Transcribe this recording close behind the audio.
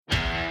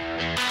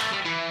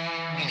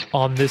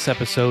On this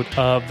episode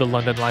of the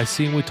London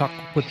Lyceum, we talk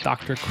with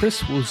Dr.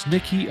 Chris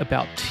Woznicki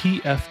about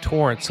T.F.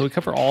 Torrance. So we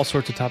cover all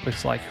sorts of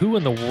topics like who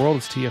in the world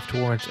is T.F.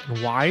 Torrance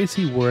and why is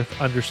he worth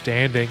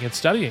understanding and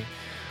studying?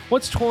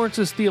 What's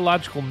Torrance's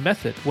theological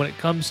method when it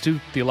comes to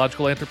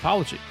theological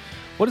anthropology?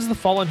 What is the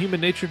fallen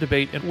human nature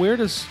debate and where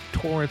does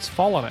Torrance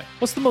fall on it?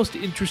 What's the most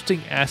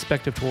interesting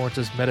aspect of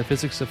Torrance's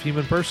metaphysics of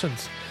human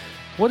persons?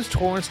 What does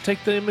Torrance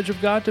take the image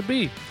of God to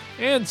be?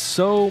 And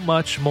so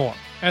much more.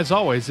 As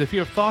always, if you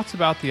have thoughts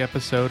about the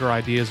episode or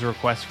ideas or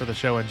requests for the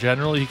show in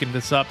general, you can hit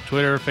us up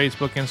Twitter,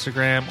 Facebook,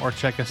 Instagram, or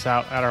check us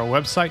out at our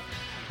website,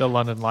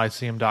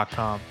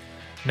 thelondonlyceum.com.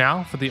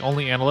 Now, for the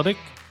only analytic,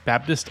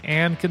 Baptist,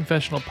 and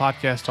confessional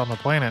podcast on the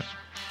planet,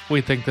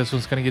 we think this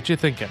one's going to get you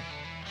thinking.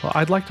 Well,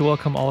 I'd like to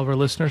welcome all of our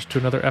listeners to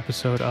another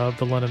episode of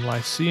the London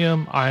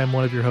Lyceum. I am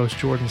one of your hosts,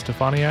 Jordan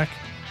Stefaniak.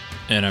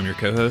 And I'm your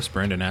co-host,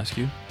 Brandon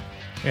Askew.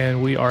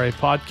 And we are a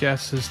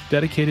podcast that's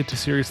dedicated to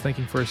serious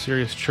thinking for a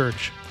serious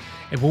church.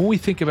 And when we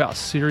think about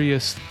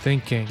serious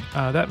thinking,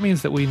 that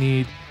means that we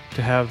need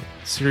to have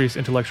serious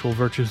intellectual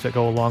virtues that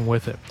go along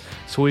with it.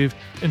 So we've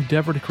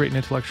endeavored to create an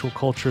intellectual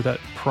culture that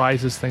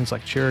prizes things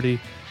like charity,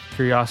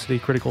 curiosity,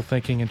 critical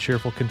thinking, and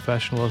cheerful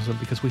confessionalism,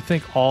 because we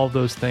think all of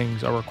those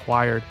things are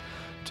required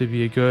to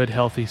be a good,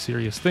 healthy,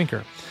 serious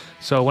thinker.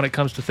 So when it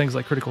comes to things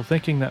like critical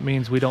thinking, that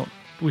means we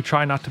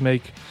try not to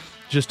make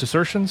just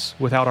assertions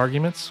without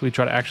arguments. We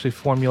try to actually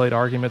formulate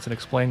arguments and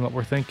explain what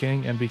we're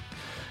thinking and be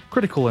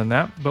critical in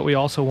that, but we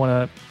also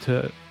want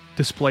to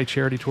display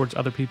charity towards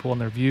other people and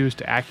their views,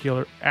 to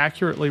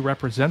accurately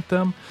represent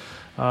them,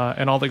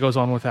 and all that goes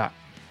on with that.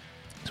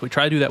 So we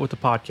try to do that with the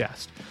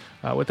podcast.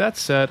 With that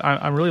said,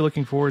 I'm really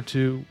looking forward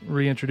to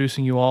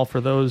reintroducing you all. For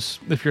those,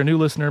 if you're a new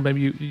listener, maybe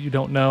you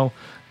don't know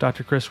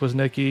Dr. Chris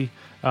Woznicki.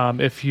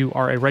 If you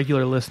are a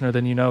regular listener,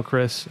 then you know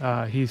Chris.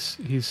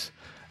 He's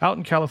out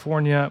in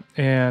California,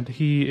 and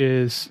he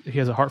has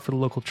a heart for the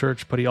local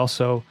church, but he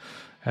also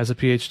has a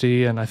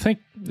PhD, and I think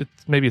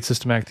maybe it's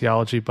systematic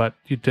theology, but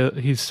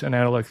he's an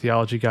analytic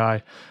theology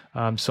guy.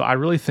 So I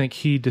really think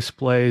he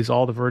displays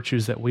all the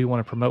virtues that we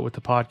want to promote with the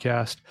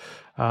podcast.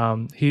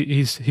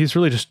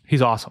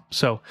 He's awesome.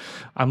 So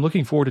I'm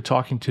looking forward to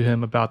talking to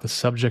him about the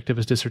subject of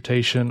his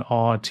dissertation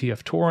on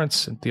T.F.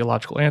 Torrance and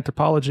theological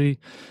anthropology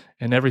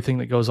and everything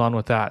that goes on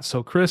with that.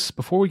 So Chris,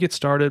 before we get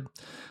started,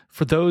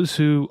 for those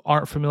who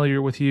aren't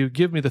familiar with you,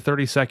 give me the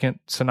 30-second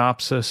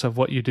synopsis of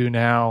what you do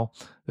now,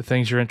 the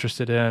things you're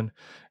interested in.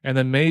 And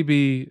then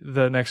maybe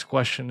the next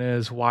question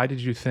is, why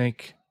did you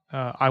think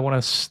I want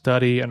to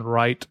study and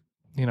write,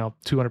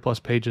 200 plus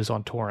pages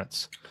on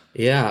Torrance?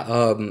 Yeah.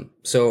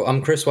 So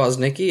I'm Chris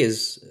Woznicki.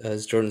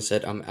 As Jordan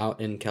said, I'm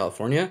out in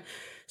California,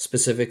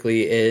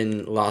 specifically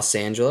in Los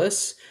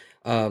Angeles.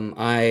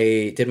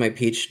 I did my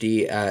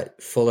PhD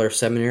at Fuller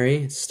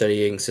Seminary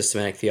studying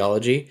systematic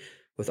theology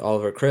with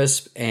Oliver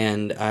Crisp,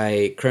 and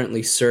I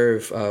currently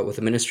serve with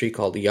a ministry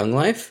called Young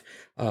Life.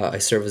 I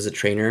serve as a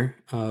trainer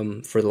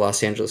for the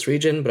Los Angeles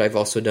region, but I've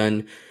also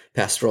done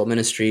pastoral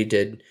ministry,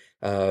 did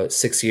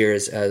 6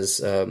 years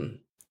as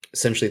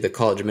essentially the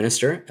college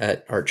minister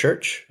at our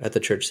church, at the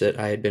church that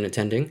I had been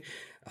attending.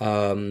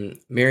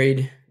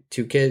 Married,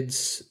 2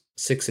 kids,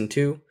 6 and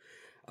 2.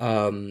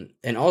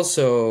 And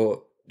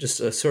also,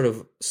 just a sort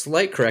of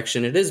slight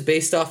correction, it is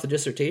based off the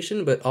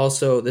dissertation, but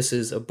also this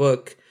is a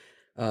book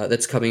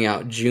that's coming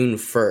out June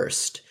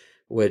 1st,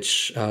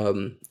 which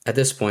at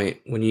this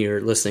point, when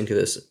you're listening to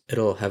this,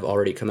 it'll have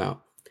already come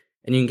out.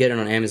 And you can get it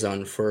on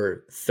Amazon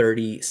for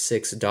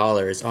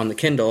 $36 on the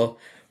Kindle,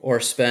 or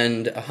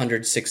spend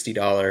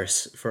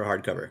 $160 for a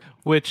hardcover.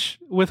 Which,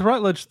 with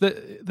Routledge,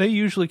 they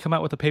usually come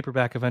out with a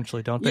paperback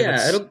eventually, don't they?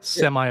 Yeah, it's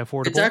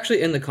semi-affordable. It's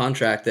actually in the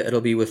contract that it'll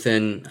be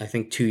within, I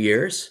think, 2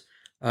 years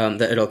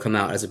that it'll come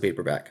out as a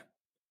paperback,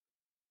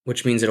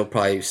 which means it'll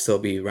probably still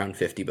be around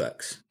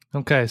 $50.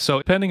 Okay, so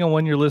depending on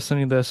when you're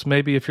listening to this,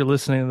 maybe if you're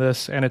listening to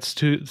this and it's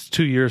 2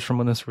 years from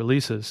when this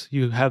releases,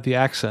 you have the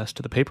access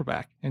to the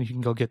paperback and you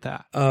can go get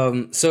that.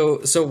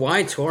 So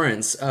why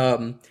Torrance?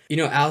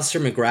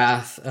 Alistair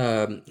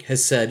McGrath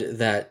has said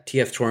that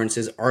T.F. Torrance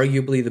is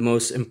arguably the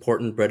most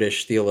important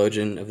British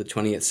theologian of the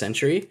 20th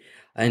century.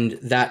 And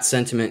that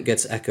sentiment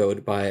gets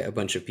echoed by a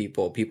bunch of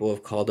people. People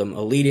have called him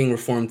a leading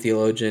Reformed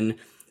theologian,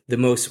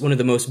 one of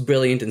the most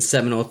brilliant and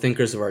seminal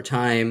thinkers of our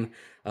time,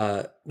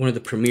 one of the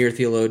premier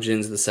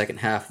theologians of the second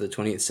half of the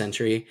 20th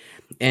century.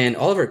 And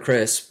Oliver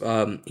Crisp,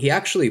 he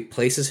actually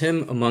places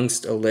him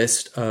amongst a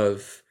list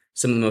of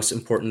some of the most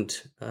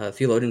important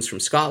theologians from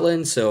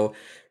Scotland. So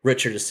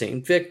Richard of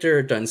St.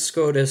 Victor, Duns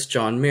Scotus,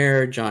 John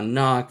Mayer, John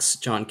Knox,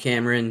 John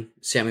Cameron,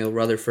 Samuel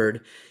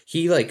Rutherford.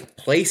 He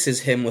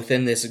places him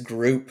within this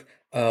group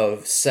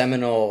of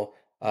seminal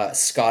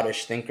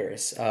Scottish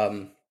thinkers.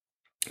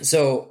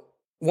 So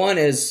one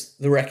is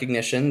the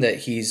recognition that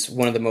he's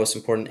one of the most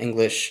important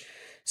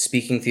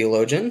English-speaking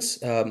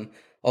theologians.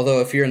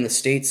 Although if you're in the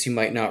States, you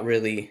might not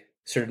really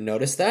sort of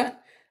notice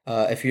that.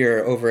 If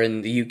you're over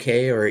in the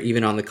UK or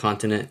even on the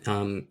continent,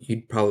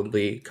 you'd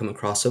probably come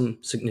across him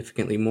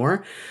significantly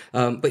more.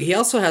 But he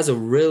also has a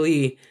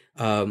really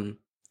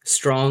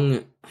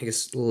strong, I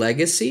guess,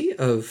 legacy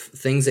of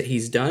things that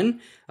he's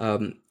done.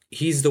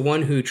 He's the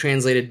one who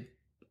translated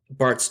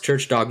Barth's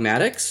Church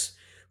Dogmatics,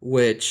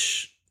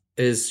 which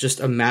is just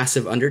a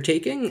massive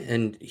undertaking,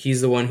 and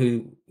he's the one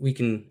who we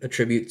can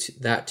attribute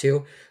that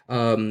to.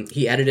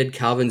 He edited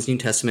Calvin's New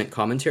Testament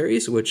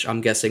commentaries, which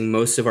I'm guessing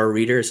most of our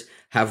readers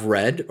have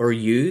read or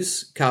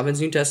use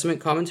Calvin's New Testament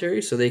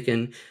commentaries, so they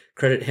can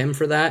credit him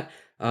for that.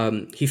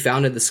 He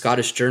founded the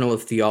Scottish Journal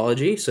of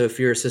Theology, so if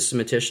you're a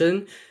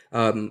systematician,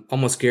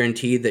 almost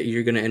guaranteed that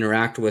you're going to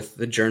interact with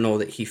the journal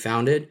that he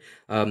founded.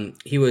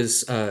 He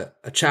was a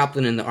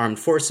chaplain in the armed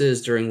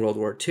forces during World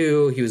War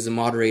II. He was the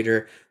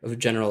moderator of a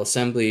General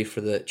Assembly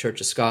for the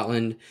Church of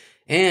Scotland.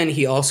 And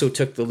he also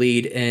took the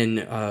lead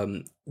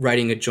in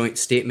writing a joint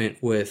statement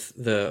with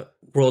the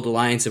World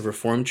Alliance of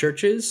Reformed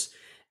Churches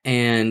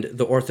and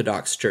the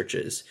Orthodox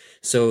churches.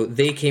 So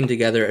they came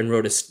together and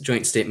wrote a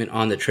joint statement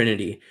on the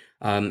Trinity,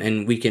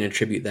 and we can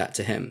attribute that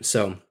to him.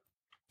 So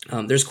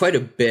there's quite a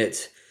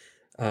bit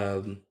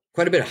of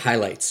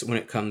highlights when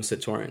it comes to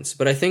Torrance.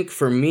 But I think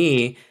for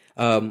me,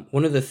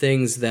 one of the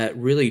things that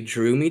really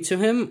drew me to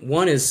him,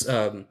 one is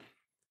the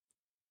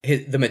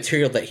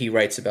material that he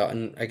writes about,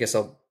 and I guess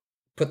I'll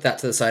put that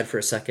to the side for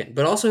a second,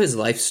 but also his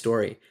life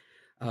story.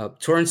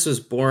 Torrance was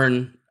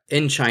born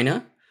in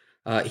China.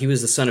 He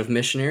was the son of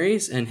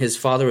missionaries, and his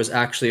father was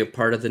actually a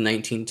part of the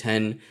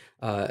 1910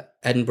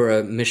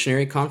 Edinburgh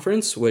Missionary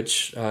Conference,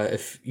 which,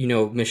 if you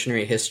know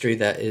missionary history,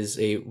 that is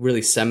a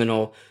really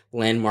seminal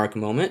landmark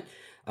moment.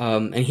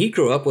 And he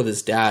grew up with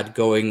his dad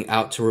going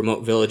out to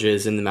remote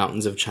villages in the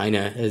mountains of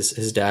China as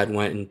his dad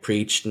went and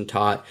preached and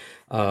taught,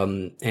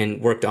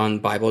 and worked on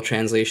Bible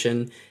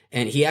translation.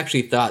 And he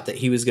actually thought that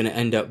he was going to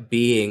end up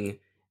being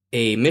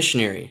a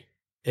missionary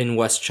in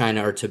West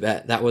China or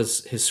Tibet. That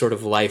was his sort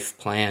of life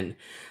plan.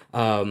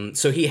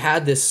 So he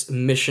had this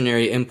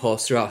missionary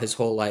impulse throughout his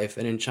whole life.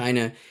 And in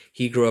China,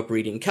 he grew up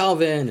reading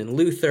Calvin and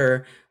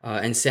Luther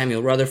and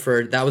Samuel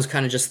Rutherford. That was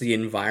kind of just the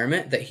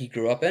environment that he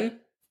grew up in.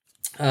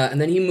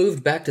 And then he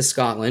moved back to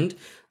Scotland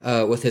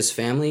with his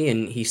family,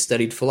 and he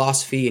studied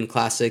philosophy and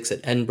classics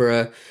at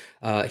Edinburgh.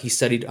 He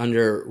studied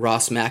under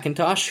Ross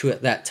McIntosh, who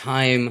at that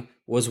time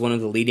was one of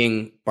the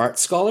leading Barth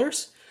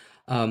scholars.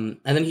 And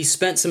then he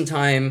spent some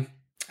time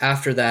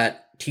after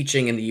that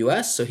teaching in the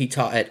U.S., so he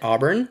taught at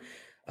Auburn.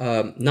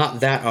 Not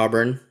that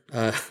Auburn,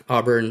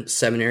 Auburn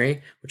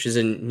Seminary, which is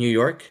in New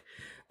York.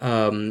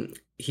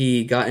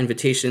 He got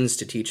invitations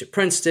to teach at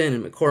Princeton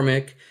and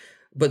McCormick,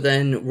 but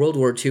then World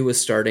War II was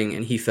starting,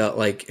 and he felt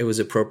like it was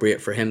appropriate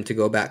for him to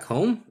go back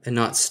home and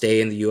not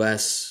stay in the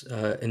U.S.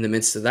 In the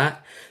midst of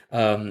that.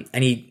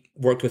 And he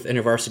worked with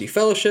InterVarsity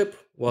Fellowship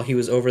while he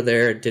was over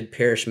there, did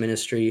parish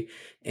ministry,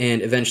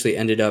 and eventually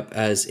ended up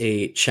as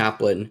a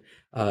chaplain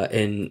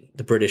in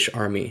the British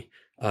Army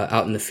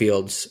out in the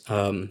fields.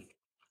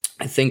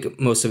 I think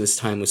most of his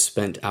time was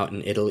spent out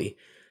in Italy.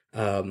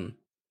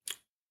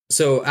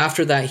 So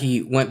after that,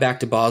 he went back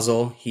to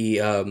Basel. He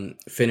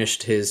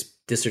finished his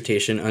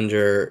dissertation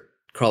under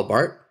Karl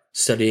Barth,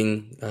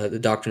 studying the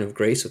doctrine of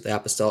grace with the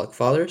Apostolic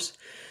Fathers.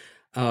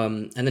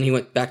 And then he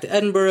went back to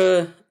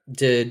Edinburgh,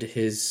 did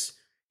his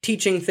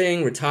teaching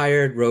thing,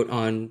 retired, wrote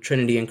on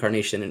Trinity,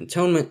 Incarnation, and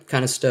Atonement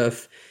kind of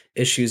stuff,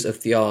 issues of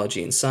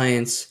theology and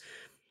science.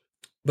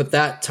 But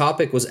that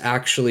topic was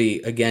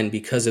actually, again,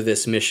 because of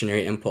this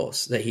missionary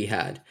impulse that he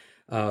had.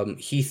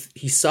 He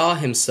saw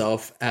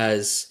himself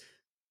as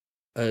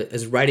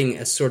writing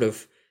a sort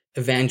of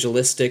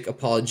evangelistic,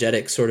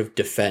 apologetic sort of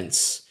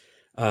defense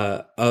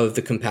of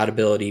the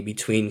compatibility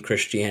between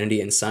Christianity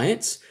and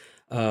science.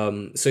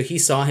 So he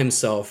saw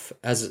himself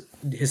as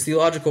his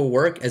theological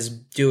work as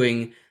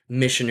doing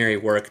missionary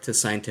work to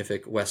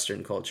scientific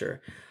Western culture.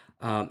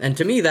 And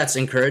to me, that's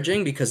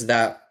encouraging because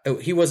that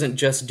he wasn't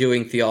just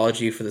doing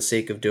theology for the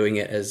sake of doing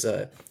it as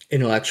an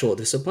intellectual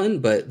discipline,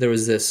 but there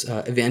was this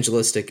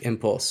evangelistic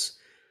impulse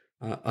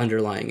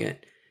underlying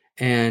it.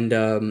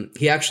 And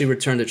he actually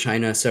returned to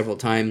China several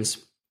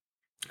times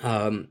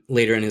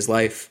later in his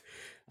life,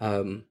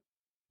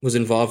 was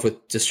involved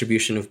with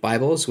distribution of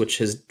Bibles, which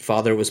his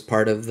father was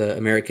part of the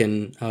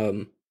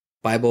American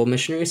Bible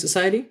Missionary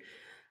Society.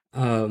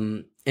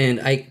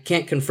 And I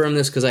can't confirm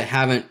this because I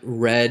haven't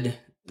read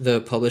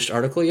the published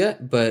article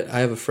yet, but I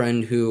have a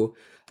friend who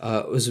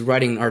was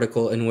writing an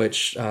article in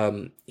which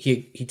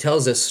he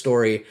tells this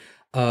story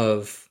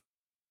of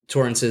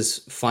Torrance's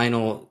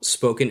final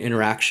spoken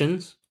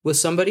interactions with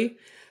somebody.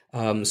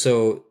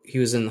 So he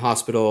was in the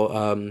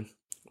hospital,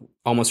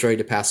 almost ready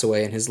to pass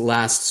away, and his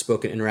last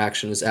spoken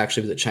interaction was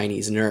actually with a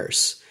Chinese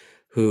nurse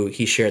who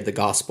he shared the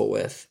gospel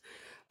with.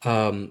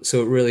 So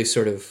it really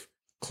sort of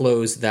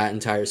closed that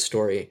entire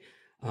story.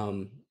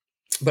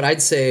 But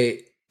I'd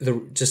say,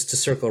 just to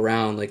circle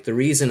around, like the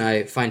reason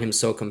I find him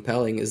so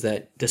compelling is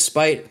that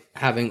despite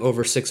having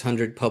over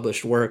 600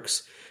 published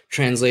works,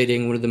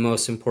 translating one of the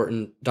most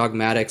important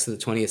dogmatics of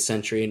the 20th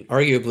century, and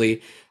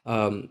arguably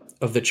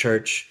of the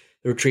church,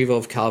 the retrieval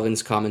of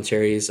Calvin's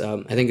commentaries,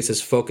 I think it's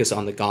his focus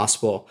on the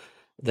gospel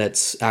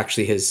that's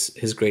actually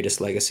his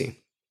greatest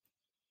legacy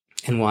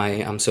and why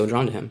I'm so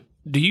drawn to him.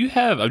 Do you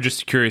have? I'm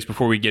just curious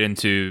before we get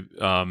into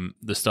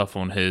the stuff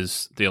on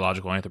his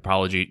theological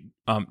anthropology.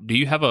 Do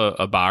you have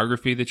a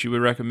biography that you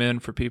would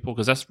recommend for people?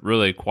 Because that's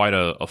really quite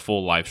a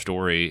full life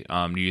story.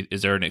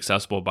 Is there an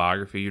accessible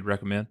biography you'd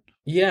recommend?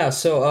 Yeah,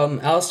 so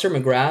Alistair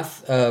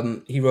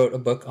McGrath, he wrote a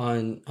book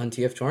on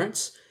T.F.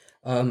 Torrance,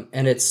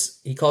 and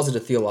he calls it a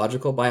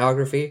theological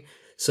biography.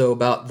 So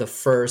about the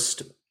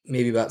first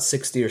maybe about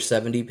 60 or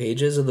 70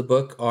 pages of the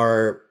book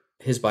are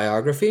his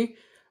biography,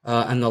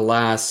 and the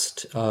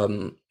last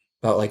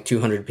about like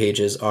 200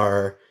 pages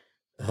are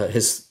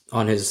his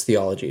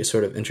theology, a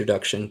sort of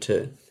introduction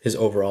to his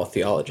overall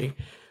theology.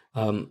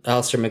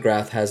 Alistair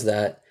McGrath has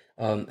that.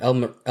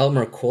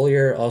 Elmer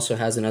Collier also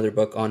has another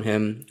book on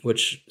him,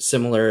 which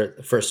similar,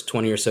 the first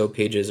 20 or so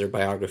pages are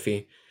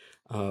biography.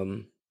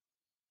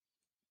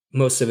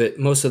 Most of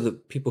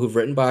the people who've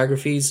written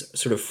biographies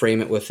sort of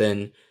frame it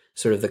within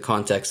sort of the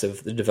context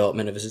of the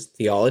development of his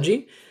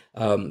theology.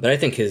 But I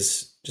think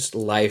his just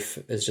life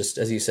is just,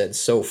 as you said,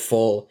 so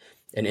full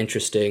and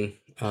interesting.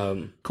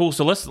 Cool.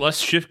 So let's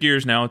shift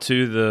gears now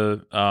to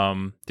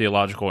the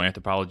theological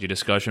anthropology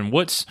discussion.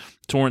 What's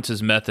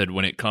Torrance's method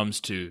when it comes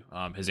to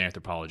his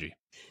anthropology?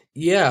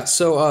 Yeah,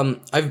 so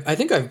I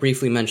think I've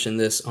briefly mentioned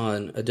this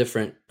on a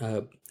different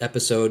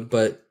episode,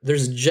 but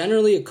there's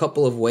generally a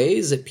couple of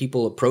ways that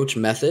people approach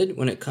method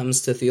when it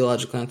comes to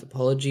theological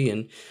anthropology,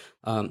 and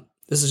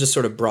this is just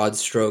sort of broad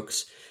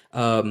strokes.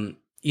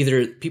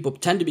 Either people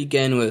tend to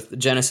begin with the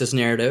Genesis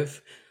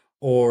narrative,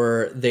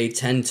 or they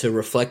tend to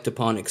reflect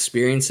upon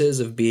experiences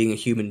of being a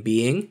human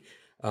being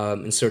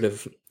and sort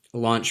of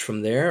launch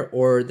from there,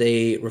 or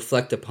they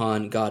reflect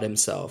upon God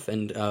himself.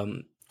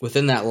 And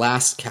within that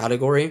last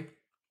category,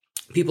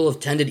 people have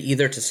tended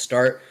either to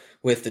start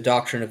with the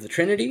doctrine of the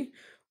Trinity,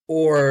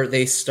 or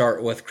they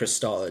start with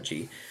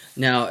Christology.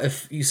 Now,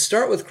 if you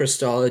start with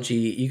Christology,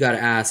 you got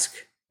to ask,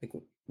 like,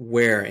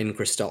 where in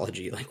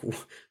Christology? Like,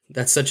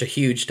 that's such a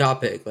huge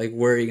topic. Like,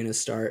 where are you going to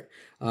start?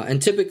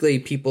 And typically,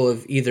 people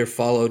have either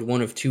followed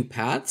one of two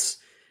paths,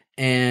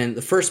 and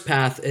the first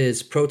path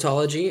is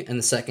protology, and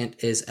the second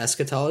is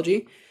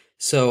eschatology.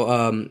 So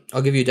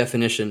I'll give you a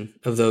definition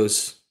of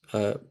those,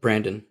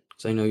 Brandon,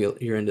 because I know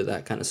you're into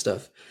that kind of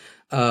stuff.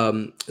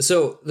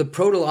 So the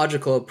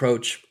protological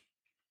approach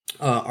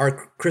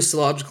are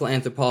Christological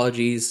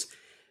anthropologies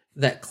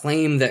that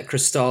claim that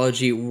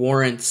Christology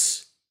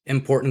warrants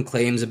important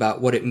claims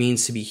about what it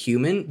means to be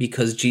human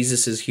because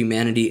Jesus's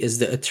humanity is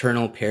the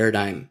eternal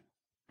paradigm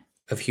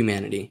of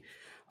humanity.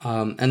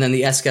 And then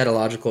the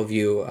eschatological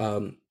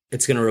view,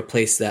 it's going to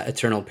replace that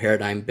eternal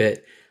paradigm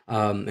bit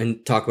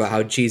and talk about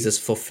how Jesus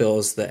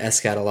fulfills the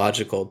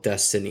eschatological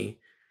destiny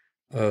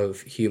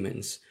of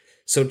humans.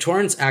 So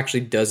Torrance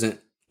actually doesn't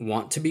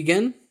want to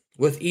begin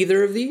with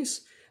either of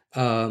these.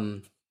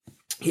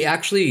 He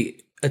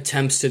actually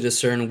attempts to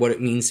discern what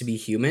it means to be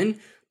human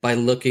by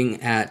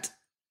looking at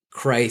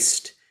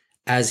Christ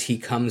as he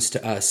comes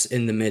to us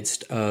in the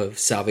midst of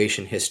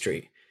salvation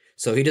history.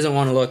 So he doesn't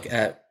want to look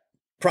at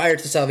prior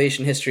to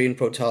salvation history in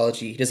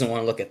protology. He doesn't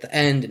want to look at the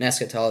end in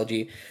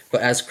eschatology,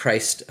 but as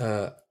Christ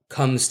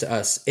comes to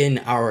us in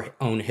our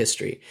own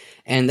history.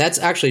 And that's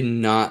actually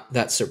not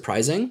that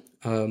surprising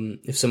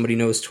if somebody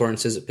knows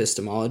Torrance's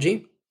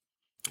epistemology.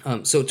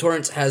 So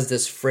Torrance has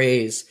this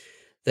phrase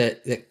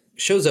that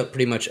shows up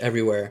pretty much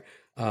everywhere,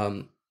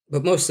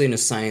 but mostly in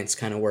his science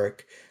kind of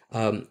work.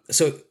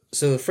 So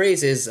the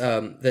phrase is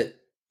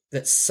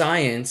that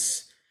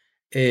science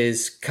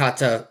is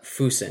kata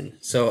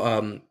phusin.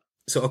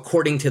 So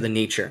according to the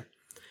nature.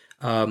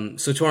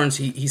 So Torrance,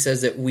 he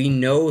says that we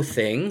know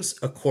things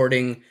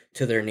according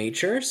to their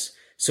natures.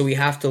 So we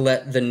have to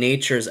let the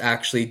natures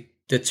actually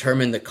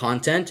determine the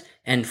content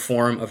and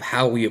form of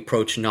how we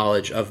approach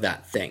knowledge of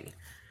that thing.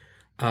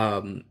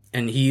 And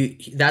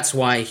that's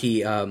why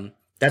he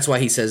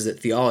says that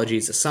theology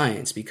is a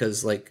science,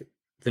 because like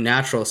the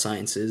natural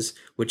sciences,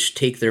 which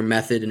take their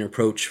method and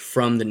approach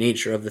from the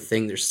nature of the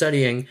thing they're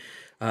studying,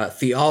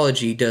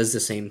 theology does the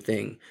same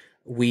thing.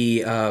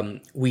 We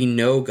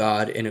know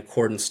God in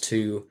accordance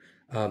to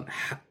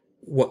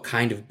what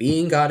kind of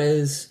being God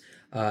is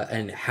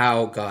and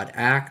how God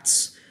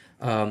acts.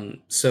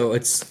 So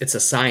it's a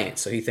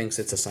science. So he thinks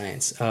it's a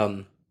science.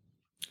 And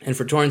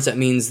for Torrance, that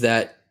means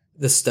that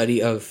the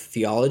study of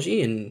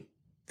theology and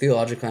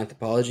theological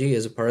anthropology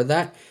as a part of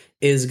that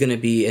is going to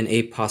be an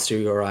a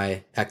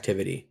posteriori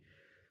activity.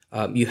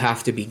 You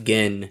have to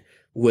begin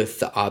with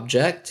the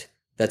object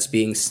that's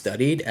being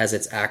studied as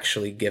it's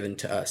actually given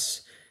to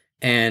us.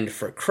 And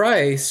for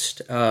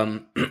Christ,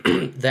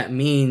 that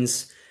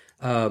means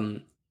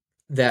that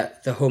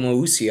the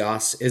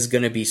homoousios is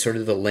going to be sort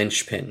of the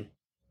linchpin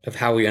of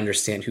how we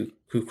understand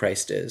who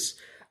Christ is.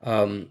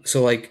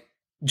 So like,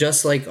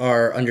 just like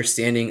our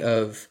understanding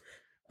of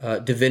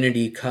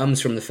divinity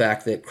comes from the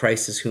fact that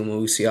Christ is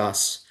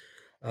homoousios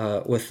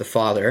with the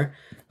Father,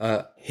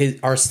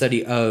 our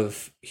study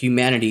of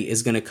humanity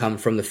is going to come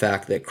from the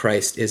fact that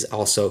Christ is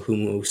also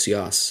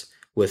homoousios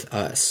with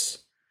us.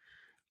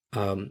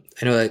 I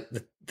know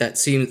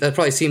that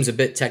probably seems a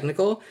bit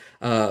technical,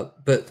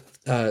 but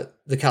the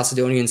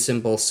Chalcedonian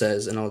symbol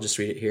says, and I'll just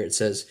read it here. It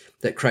says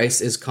that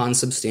Christ is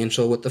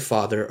consubstantial with the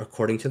Father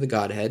according to the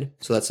Godhead.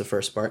 So that's the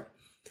first part.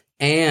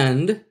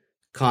 And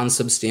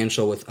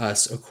consubstantial with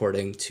us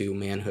according to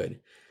manhood.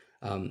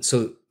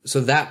 So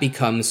that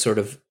becomes sort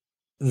of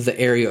the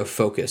area of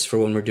focus for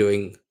when we're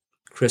doing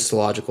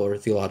Christological or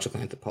theological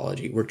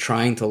anthropology. We're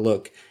trying to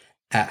look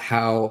at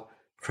how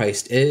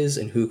Christ is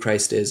and who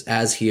Christ is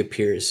as he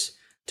appears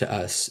to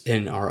us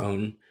in our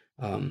own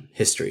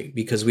history,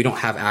 because we don't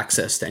have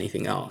access to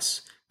anything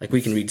else. Like,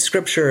 we can read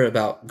scripture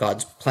about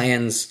God's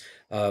plans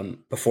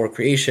before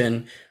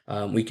creation.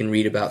 We can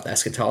read about the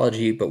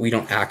eschatology, but we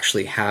don't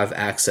actually have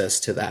access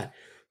to that.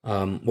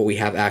 What we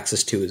have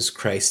access to is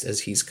Christ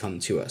as he's come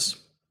to us.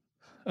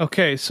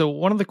 Okay, so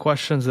one of the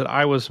questions that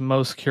I was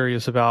most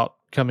curious about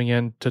coming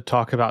in to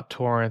talk about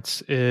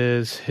Torrance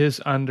is his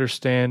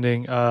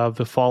understanding of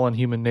the fallen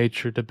human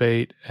nature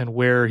debate and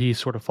where he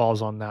sort of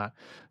falls on that.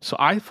 So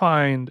I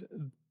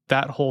find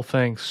that whole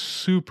thing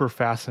super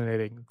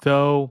fascinating,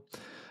 though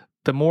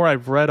the more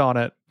I've read on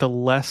it, the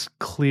less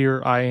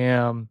clear I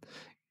am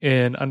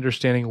in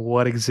understanding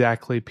what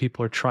exactly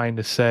people are trying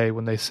to say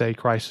when they say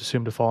Christ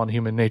assumed a fallen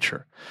human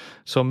nature.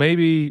 So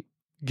maybe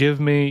give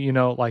me,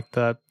 like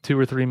the 2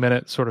 or 3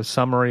 minute sort of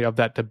summary of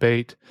that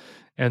debate,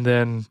 and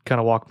then kind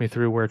of walk me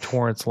through where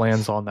Torrance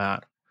lands on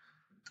that.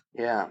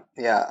 Yeah.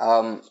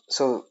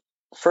 So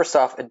first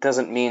off, it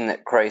doesn't mean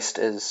that Christ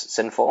is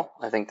sinful.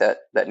 I think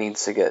that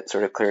needs to get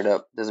sort of cleared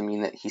up. It doesn't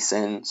mean that he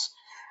sins,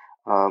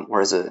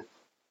 that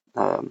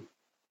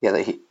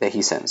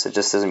he sins. It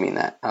just doesn't mean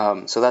that.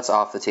 So that's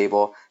off the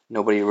table.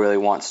 Nobody really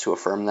wants to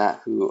affirm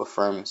that. Who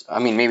affirms? I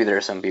mean, maybe there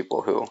are some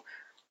people who.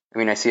 I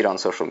mean, I see it on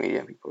social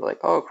media. People are like,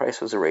 "Oh,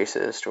 Christ was a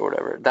racist" or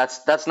whatever.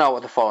 That's not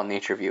what the fallen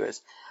nature view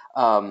is.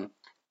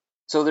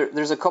 So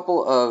there's a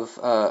couple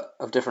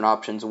of different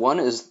options. One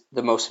is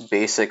the most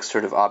basic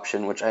sort of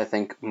option, which I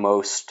think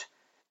most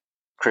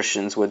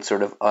Christians would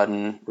sort of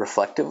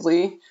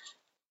unreflectively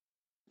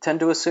tend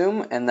to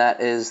assume, and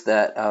that is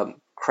that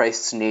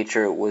Christ's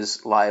nature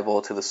was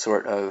liable to the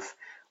sort of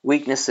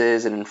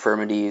weaknesses and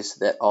infirmities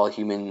that all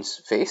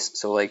humans face.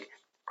 So, like,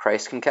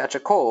 Christ can catch a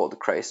cold,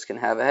 Christ can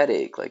have a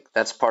headache. Like,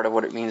 that's part of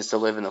what it means to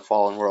live in the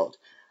fallen world.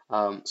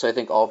 So I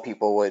think all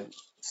people would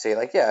say,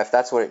 like, yeah, if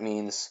that's what it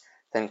means,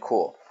 then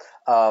cool.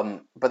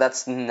 But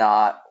that's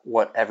not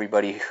what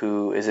everybody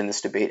who is in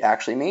this debate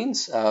actually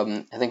means.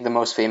 I think the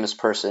most famous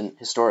person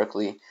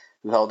historically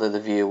who held to the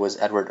view was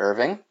Edward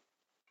Irving.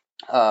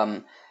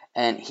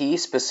 And he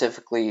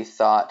specifically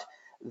thought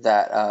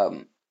that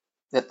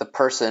that the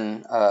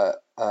person,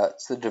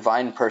 the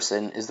divine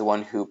person, is the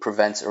one who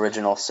prevents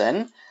original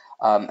sin,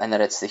 and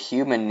that it's the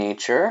human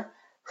nature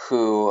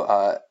who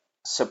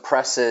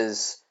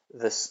suppresses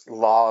this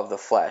law of the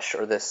flesh,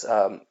 or this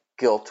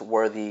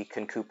guilt-worthy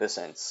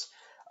concupiscence.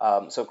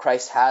 So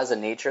Christ has a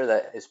nature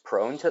that is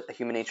prone to a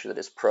human nature that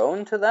is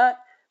prone to that,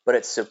 but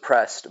it's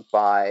suppressed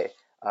by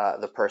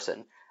the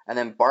person. And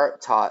then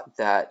Barth taught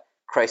that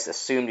Christ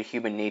assumed a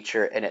human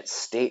nature in its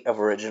state of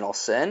original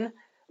sin,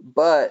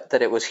 but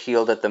that it was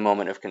healed at the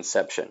moment of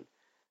conception.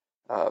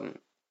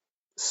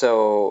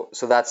 So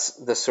that's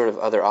the sort of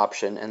other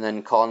option. And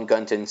then Colin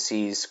Gunton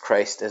sees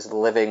Christ as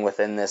living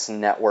within this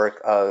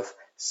network of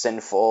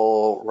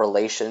sinful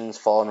relations,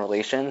 fallen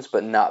relations,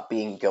 but not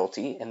being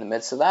guilty in the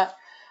midst of that.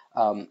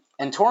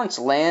 And Torrance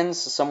lands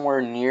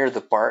somewhere near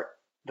the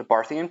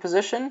Barthian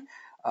position,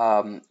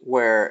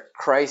 where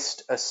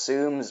Christ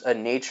assumes a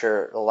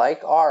nature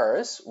like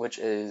ours, which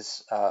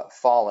is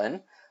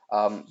fallen,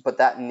 but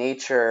that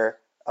nature,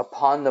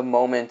 upon the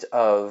moment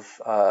of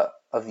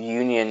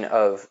union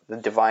of the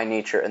divine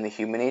nature and the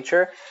human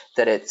nature,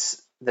 that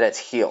it's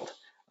healed,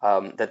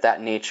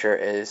 that nature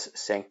is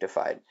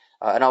sanctified.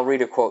 And I'll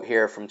read a quote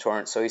here from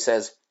Torrance. So he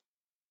says,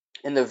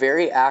 "In the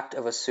very act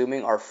of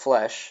assuming our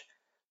flesh,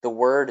 the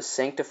Word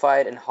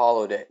sanctified and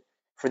hallowed it.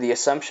 For the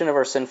assumption of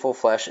our sinful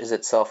flesh is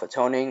itself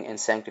atoning and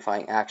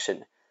sanctifying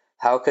action.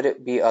 How could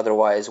it be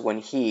otherwise when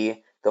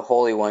He, the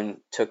Holy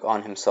One, took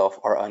on Himself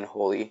our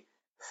unholy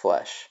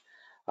flesh?"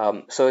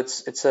 So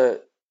it's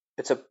a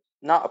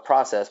not a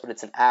process, but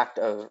it's an act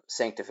of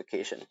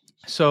sanctification.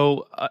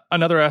 So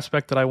another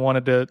aspect that I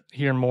wanted to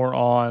hear more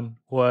on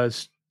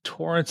was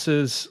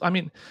Torrance's. I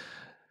mean,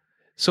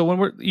 so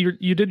when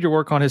you did your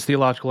work on his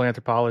theological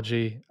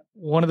anthropology,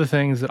 one of the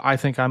things that I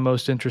think I'm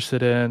most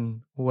interested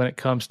in when it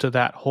comes to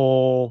that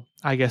whole,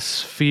 I guess,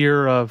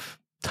 sphere of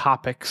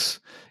topics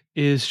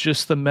is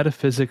just the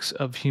metaphysics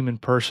of human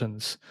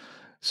persons.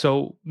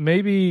 So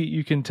maybe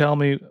you can tell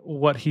me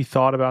what he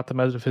thought about the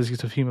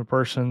metaphysics of human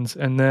persons,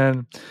 and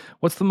then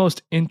what's the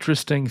most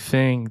interesting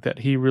thing that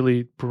he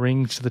really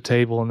brings to the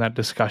table in that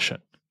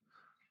discussion?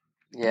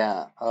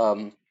 Yeah.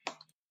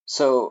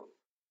 So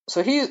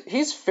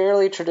he's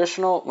fairly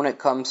traditional when it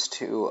comes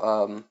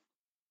to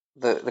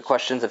the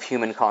questions of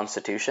human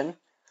constitution.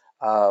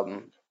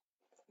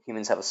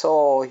 Humans have a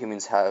soul.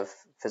 Humans have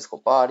physical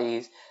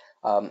bodies.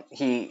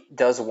 He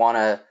does want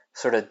to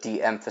sort of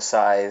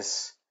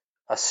de-emphasize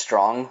a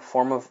strong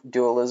form of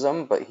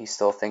dualism, but he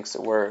still thinks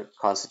that we're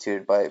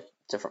constituted by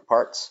different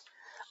parts.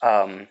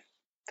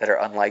 that are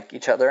unlike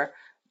each other.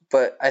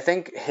 But I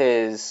think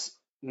his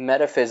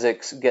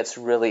metaphysics gets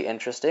really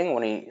interesting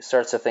when he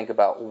starts to think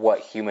about what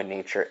human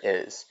nature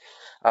is.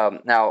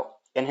 Now,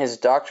 in his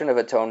Doctrine of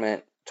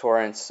Atonement,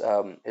 Torrance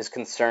is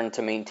concerned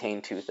to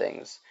maintain two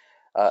things.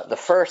 The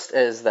first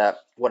is that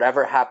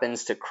whatever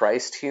happens to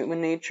Christ's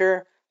human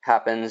nature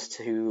happens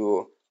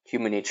to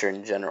human nature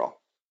in general.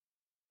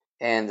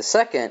 And the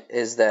second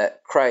is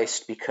that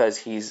Christ, because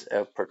he's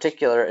a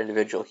particular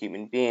individual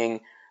human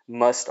being,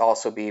 must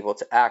also be able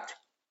to act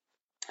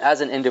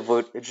as an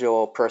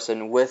individual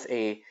person with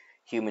a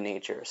human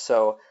nature.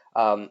 So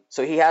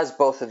he has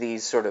both of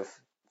these sort of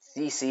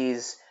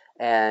theses,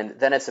 and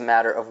then it's a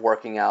matter of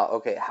working out,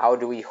 okay, how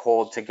do we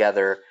hold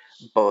together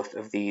both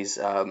of these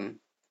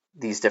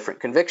different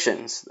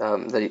convictions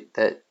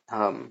that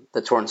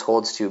Torrance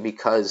holds to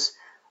because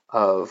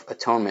of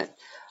atonement.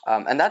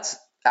 And that's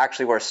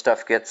actually where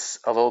stuff gets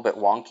a little bit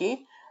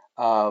wonky.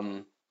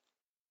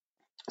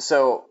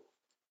 So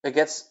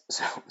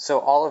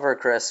Oliver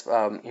Crisp,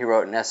 he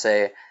wrote an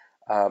essay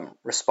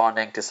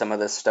responding to some of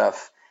this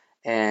stuff,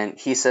 and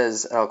he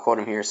says, I'll quote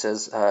him here,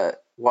 says,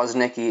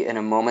 Woznicki, in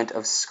a moment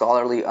of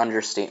scholarly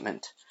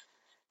understatement,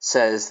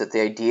 says that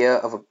the idea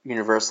of a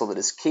universal that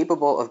is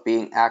capable of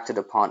being acted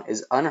upon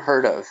is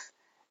unheard of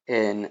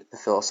in the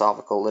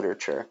philosophical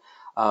literature.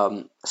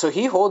 So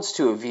he holds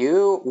to a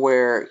view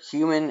where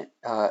human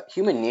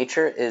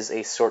nature is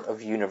a sort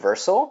of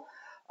universal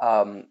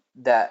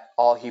that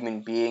all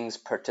human beings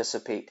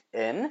participate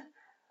in,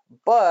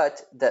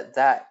 but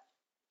that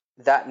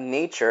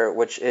nature,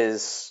 which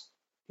is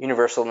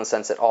universal in the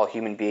sense that all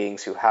human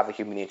beings who have a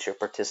human nature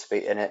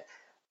participate in it,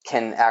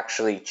 can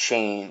actually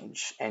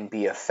change and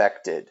be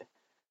affected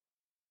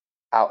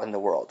out in the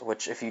world,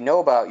 which if you know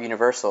about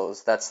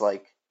universals, that's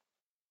like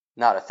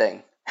not a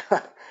thing.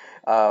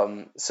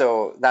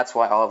 So that's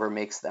why Oliver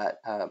makes that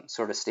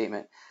sort of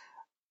statement.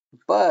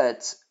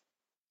 But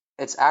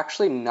it's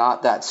actually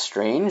not that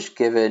strange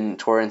given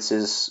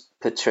Torrance's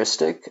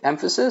patristic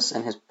emphasis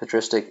and his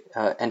patristic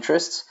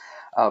interests.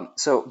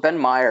 So Ben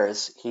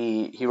Myers,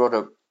 he wrote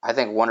a, I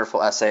think,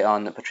 wonderful essay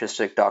on the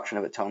patristic doctrine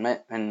of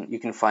atonement, and you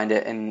can find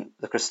it in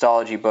the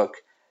Christology book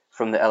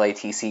from the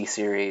LATC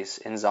series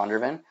in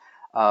Zondervan.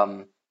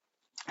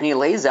 And he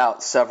lays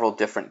out several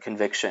different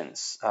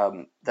convictions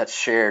that's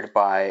shared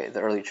by the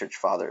early church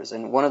fathers.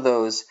 And one of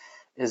those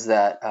is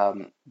that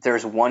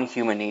there's one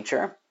human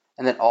nature,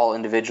 and that all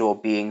individual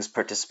beings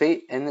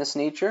participate in this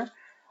nature.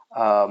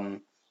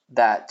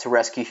 That to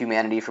rescue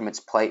humanity from its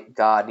plight,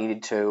 God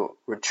needed to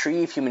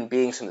retrieve human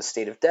beings from the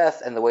state of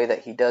death, and the way that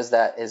he does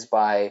that is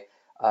by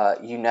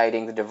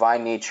uniting the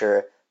divine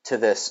nature to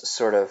this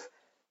sort of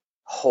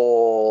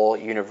whole,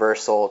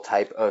 universal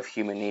type of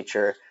human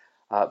nature.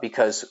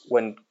 Because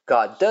when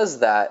God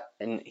does that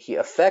and he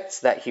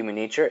affects that human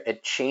nature,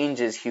 it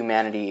changes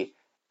humanity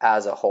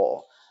as a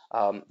whole.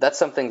 That's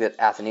something that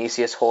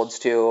Athanasius holds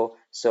to.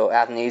 So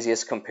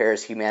Athanasius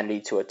compares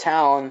humanity to a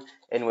town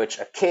in which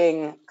a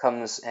king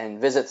comes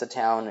and visits a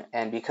town,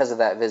 and because of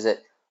that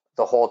visit,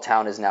 the whole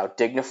town is now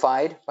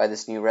dignified by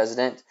this new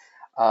resident.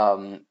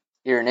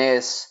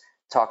 Irenaeus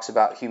talks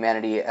about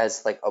humanity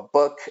as like a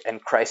book,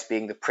 and Christ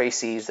being the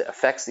praeses that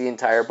affects the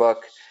entire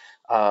book.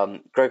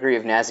 Gregory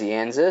of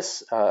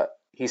Nazianzus,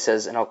 he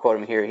says, and I'll quote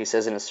him here, he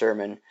says in a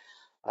sermon,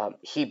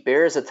 he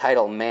bears the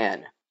title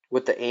man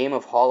with the aim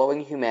of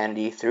hollowing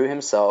humanity through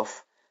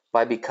himself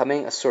by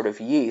becoming a sort of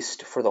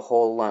yeast for the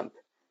whole lump.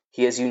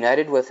 He has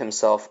united with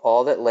himself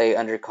all that lay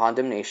under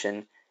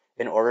condemnation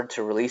in order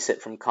to release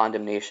it from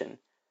condemnation.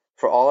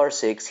 For all our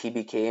sakes he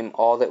became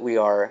all that we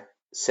are,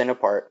 sin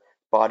apart,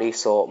 body,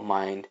 soul,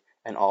 mind,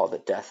 and all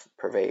that death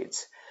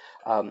pervades.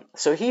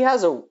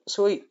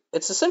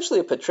 It's essentially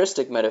a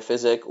patristic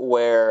metaphysic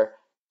where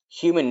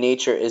human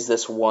nature is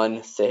this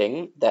one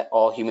thing that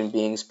all human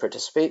beings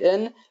participate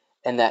in,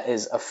 and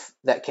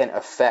that can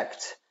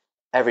affect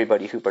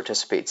everybody who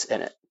participates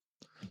in it.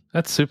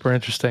 That's super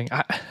interesting.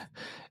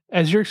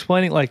 As you're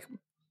explaining, like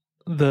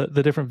the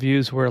different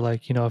views where,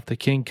 like, you know, if the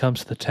king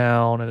comes to the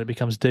town and it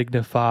becomes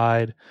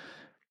dignified,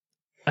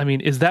 I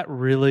mean, is that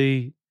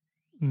really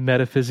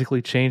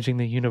metaphysically changing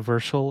the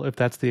universal, if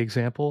that's the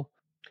example?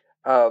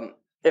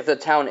 If the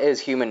town is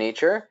human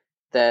nature,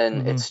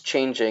 then it's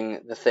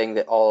changing the thing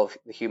that all of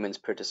the humans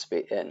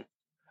participate in.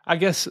 I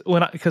guess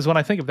when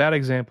I think of that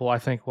example, I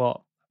think,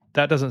 well,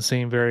 that doesn't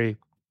seem very,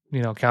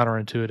 you know,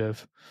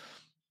 counterintuitive.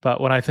 But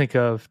when I think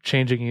of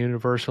changing a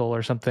universal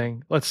or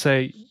something, let's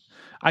say,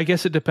 I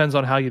guess it depends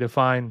on how you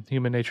define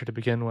human nature to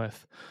begin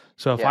with.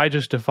 So if I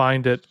just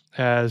defined it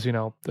as, you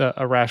know,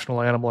 a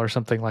rational animal or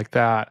something like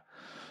that,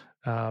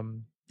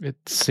 it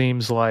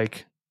seems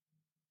like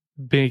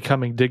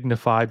becoming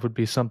dignified would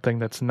be something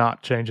that's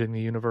not changing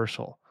the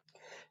universal.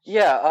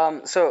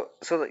 Yeah. So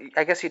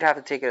I guess you'd have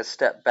to take it a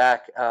step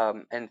back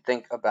and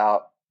think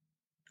about,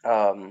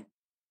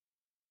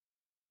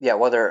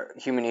 whether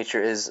human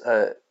nature is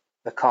a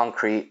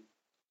concrete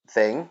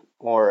thing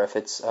or if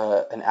it's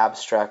an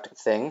abstract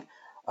thing.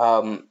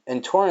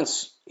 And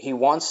Torrance, he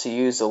wants to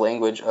use the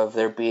language of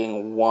there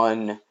being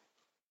one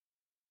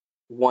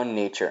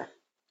nature.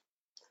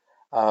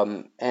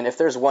 And if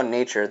there's one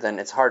nature, then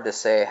it's hard to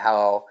say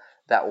how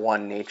that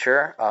one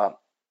nature,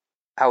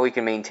 how we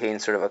can maintain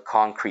sort of a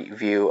concrete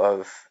view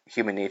of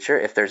human nature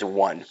if there's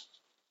one.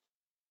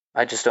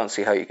 I just don't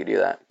see how you could do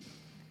that.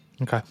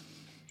 Okay.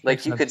 Like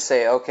Makes you sense. could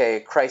say, okay,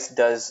 Christ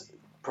does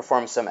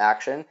perform some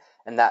action,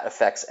 and that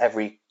affects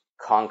every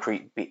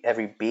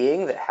every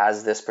being that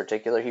has this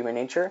particular human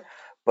nature,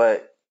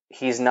 but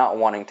he's not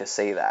wanting to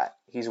say that.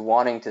 He's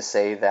wanting to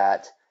say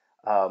that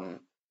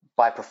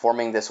by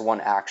performing this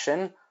one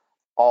action,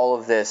 all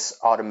of this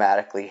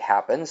automatically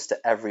happens to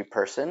every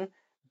person,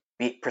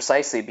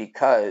 precisely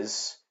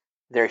because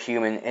they're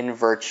human in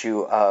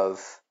virtue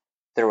of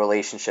their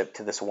relationship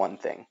to this one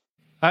thing.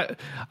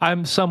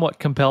 I'm somewhat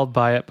compelled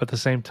by it, but at the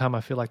same time,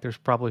 I feel like there's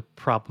probably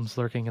problems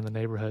lurking in the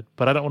neighborhood.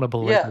 But I don't want to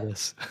belabor Yeah.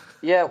 this.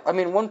 Yeah, I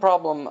mean, one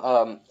problem,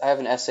 I have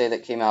an essay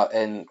that came out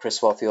in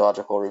Christological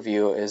Theological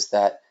Review, is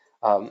that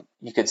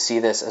you could see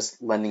this as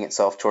lending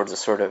itself towards a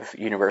sort of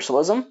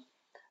universalism.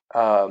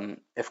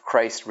 If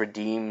Christ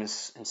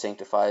redeems and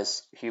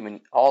sanctifies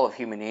all of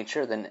human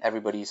nature, then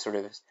everybody's sort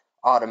of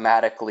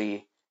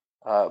automatically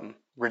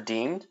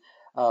redeemed.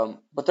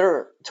 But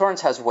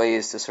Torrance has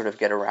ways to sort of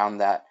get around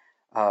that,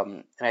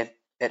 and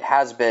there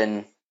has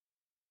been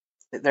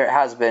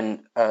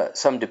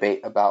some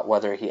debate about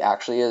whether he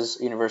actually is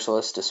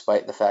universalist,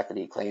 despite the fact that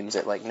he claims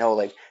it. Like, no,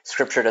 like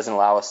Scripture doesn't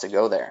allow us to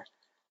go there.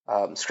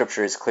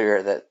 Scripture is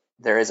clear that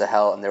there is a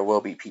hell and there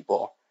will be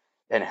people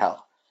in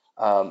hell.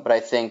 But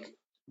I think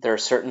there are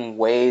certain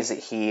ways that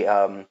he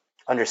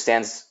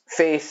understands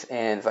faith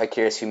and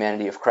vicarious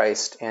humanity of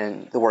Christ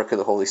and the work of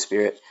the Holy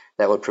Spirit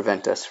that would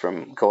prevent us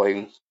from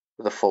going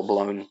with a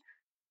full-blown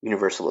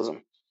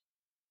universalism.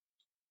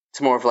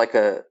 It's more of like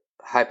a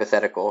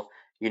hypothetical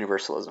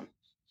universalism.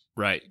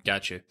 Right,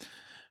 gotcha.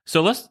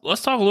 So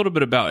let's talk a little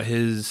bit about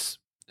his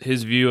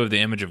view of the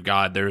image of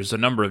God. There's a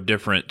number of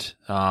different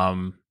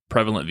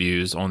prevalent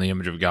views on the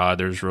image of God.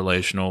 There's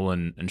relational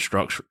and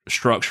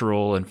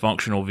structural and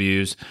functional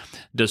views.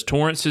 Does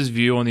Torrance's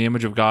view on the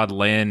image of God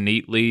land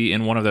neatly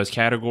in one of those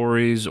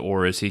categories,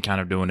 or is he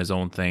kind of doing his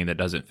own thing that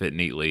doesn't fit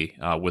neatly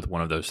with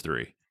one of those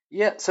three?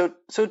 Yeah, so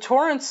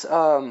Torrance,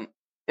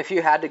 if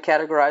you had to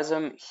categorize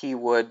him, he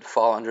would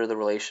fall under the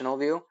relational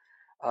view.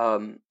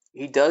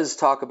 He does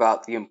talk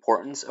about the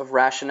importance of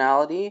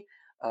rationality,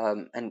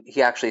 and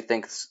he actually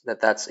thinks that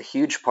that's a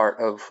huge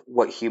part of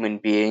what human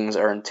beings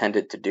are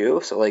intended to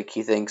do. So, like,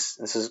 he thinks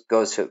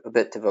goes to a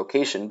bit to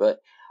vocation, but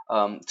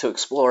to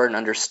explore and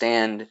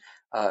understand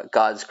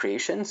God's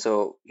creation.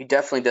 So he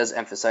definitely does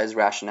emphasize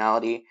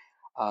rationality.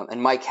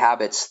 And Mike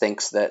Habits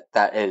thinks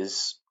that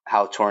is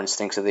how Torrance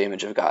thinks of the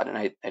image of God, and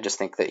I just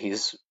think that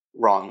he's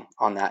wrong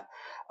on that.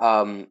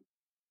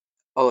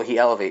 Although he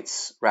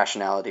elevates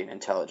rationality and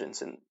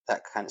intelligence and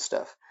that kind of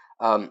stuff.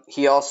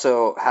 He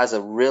also has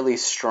a really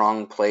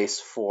strong place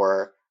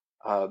for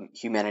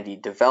humanity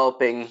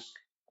developing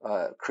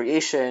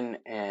creation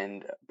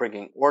and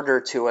bringing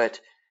order to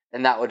it,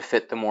 and that would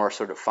fit the more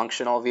sort of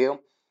functional view.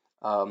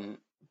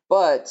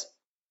 But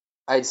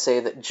I'd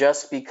say that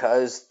just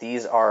because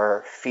these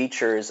are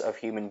features of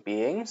human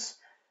beings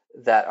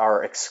that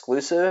are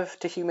exclusive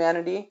to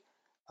humanity,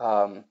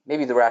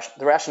 maybe the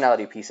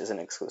rationality piece isn't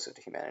exclusive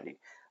to humanity,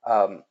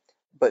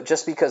 but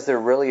just because they're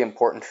really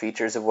important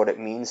features of what it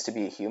means to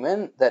be a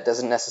human, that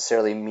doesn't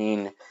necessarily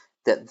mean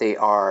that they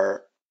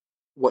are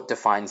what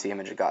defines the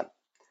image of God.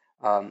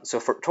 So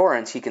for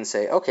Torrance, he can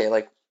say, okay,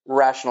 like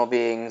rational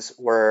beings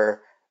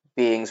were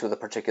beings with a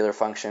particular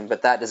function,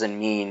 but that doesn't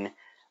mean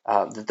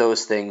that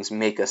those things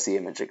make us the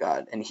image of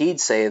God. And he'd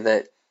say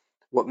that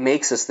what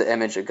makes us the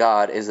image of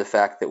God is the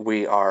fact that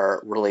we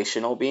are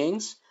relational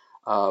beings.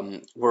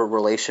 We're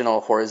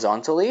relational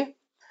horizontally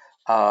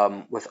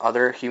with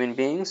other human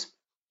beings,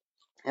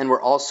 and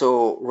we're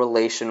also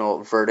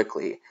relational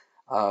vertically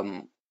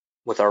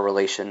with our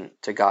relation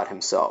to God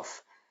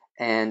himself.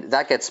 And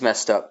that gets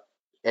messed up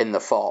in the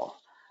fall.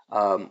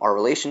 Our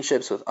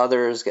relationships with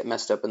others get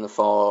messed up in the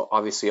fall.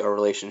 Obviously, our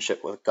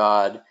relationship with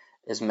God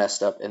is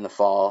messed up in the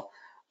fall.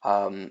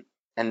 And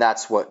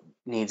that's what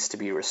needs to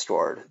be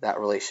restored, that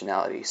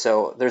relationality.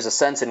 So there's a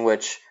sense in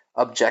which,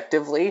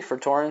 objectively, for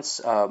Torrance,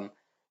 the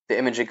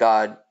image of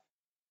God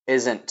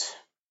isn't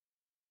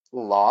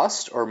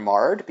lost or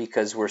marred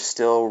because we're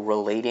still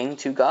relating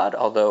to God,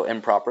 although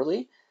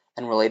improperly,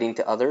 and relating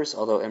to others,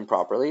 although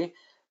improperly.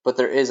 But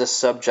there is a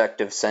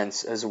subjective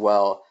sense as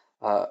well,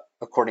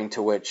 according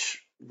to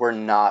which we're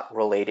not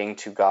relating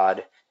to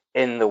God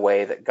in the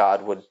way that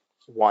God would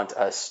want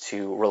us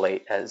to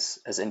relate as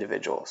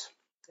individuals.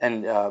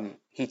 And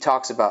he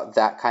talks about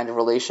that kind of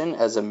relation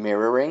as a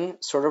mirroring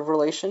sort of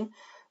relation,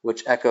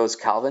 which echoes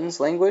Calvin's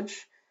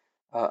language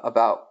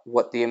about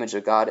what the image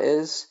of God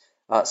is.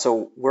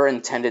 So we're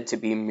intended to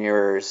be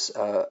mirrors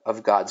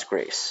of God's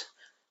grace.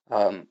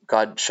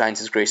 God shines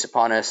his grace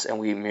upon us, and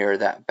we mirror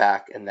that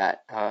back, and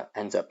that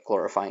ends up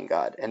glorifying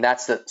God. And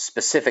that's the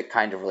specific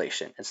kind of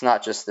relation. It's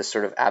not just this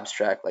sort of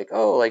abstract, like,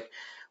 oh, like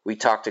we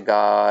talk to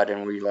God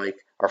and we like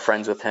are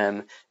friends with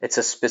him. It's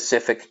a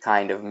specific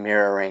kind of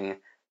mirroring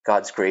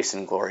God's grace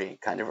and glory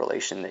kind of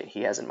relation that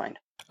he has in mind.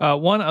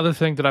 One other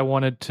thing that I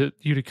wanted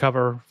you to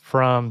cover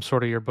from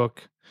sort of your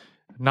book,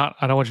 I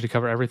don't want you to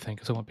cover everything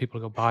because I want people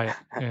to go buy it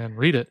and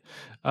read it.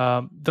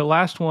 The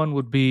last one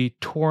would be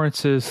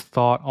Torrance's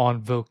thought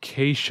on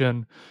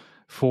vocation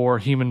for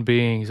human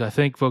beings. I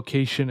think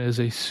vocation is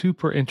a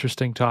super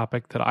interesting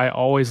topic that I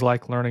always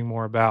like learning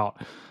more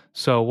about.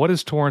 So what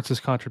is Torrance's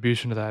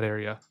contribution to that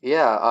area?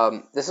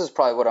 Yeah, this is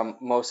probably what I'm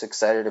most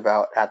excited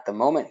about at the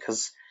moment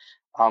because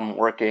I'm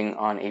working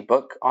on a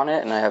book on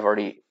it, and I have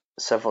already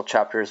several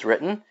chapters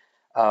written,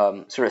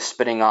 sort of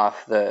spinning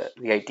off the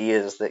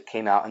ideas that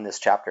came out in this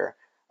chapter.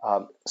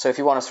 So if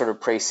you want to sort of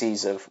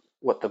précis of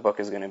what the book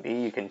is going to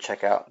be, you can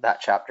check out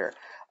that chapter.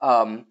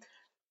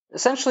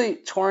 Essentially,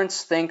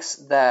 Torrance thinks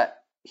that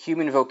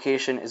human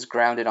vocation is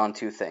grounded on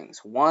two things.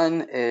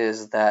 One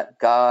is that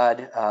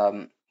God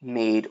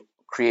made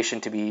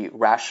creation to be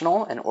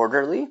rational and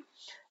orderly,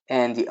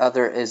 and the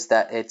other is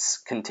that it's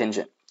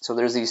contingent. So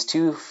there's these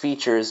two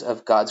features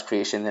of God's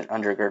creation that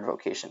undergird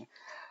vocation.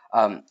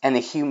 And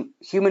the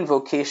human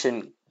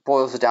vocation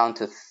boils down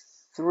to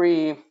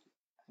three, you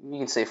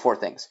can say four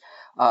things.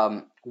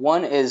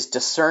 One is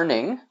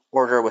discerning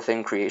order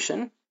within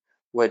creation,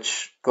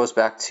 which goes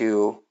back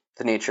to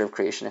the nature of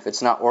creation. If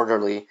it's not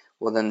orderly,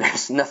 well, then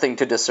there's nothing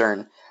to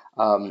discern.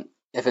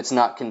 If it's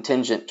not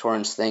contingent,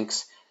 Torrance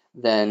thinks,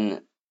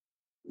 then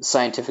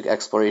scientific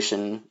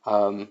exploration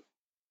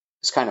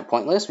is kind of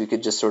pointless. We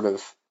could just sort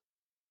of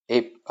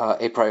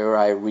a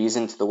priori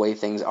reason to the way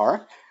things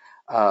are.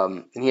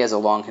 And he has a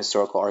long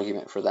historical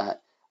argument for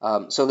that.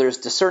 So there's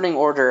discerning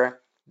order,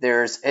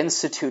 there's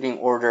instituting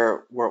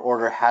order where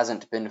order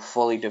hasn't been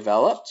fully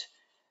developed.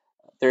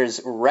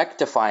 There's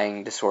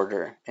rectifying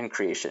disorder in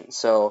creation.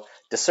 So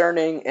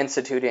discerning,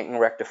 instituting, and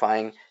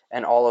rectifying,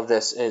 and all of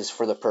this is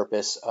for the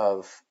purpose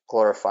of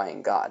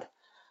glorifying God.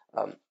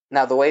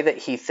 Now, the way that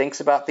he thinks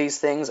about these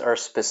things are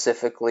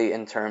specifically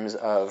in terms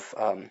of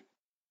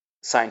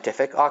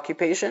scientific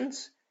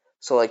occupations.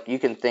 So, like, you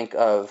can think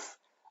of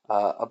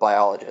a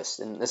biologist,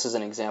 and this is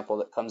an example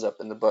that comes up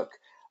in the book,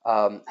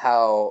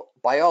 how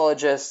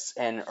biologists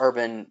and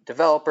urban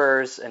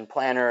developers and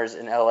planners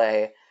in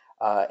LA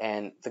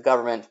and the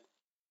government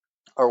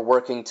are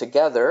working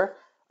together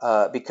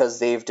because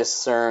they've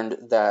discerned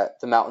that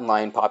the mountain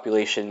lion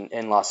population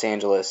in Los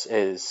Angeles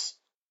is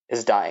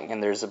dying,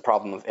 and there's a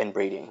problem of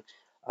inbreeding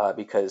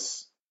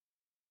because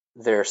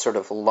they're sort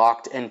of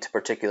locked into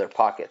particular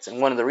pockets. And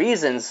one of the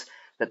reasons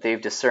that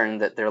they've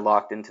discerned that they're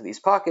locked into these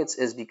pockets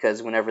is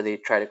because whenever they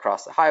try to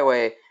cross the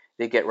highway,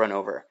 they get run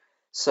over.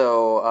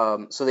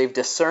 So they've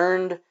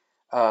discerned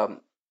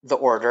the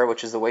order,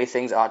 which is the way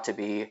things ought to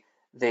be.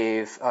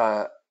 They've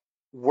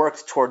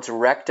worked towards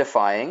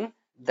rectifying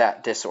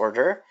that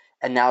disorder,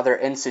 and now they're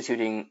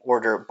instituting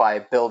order by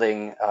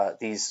building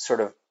these sort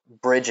of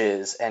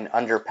bridges and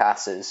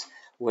underpasses,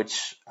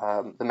 which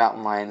the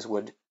mountain lions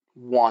would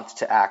want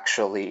to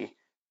actually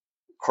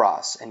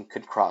cross and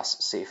could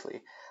cross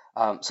safely.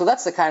 So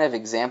that's the kind of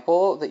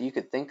example that you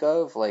could think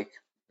of, like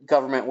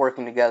government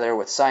working together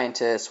with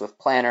scientists, with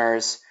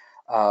planners,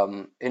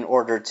 in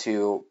order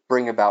to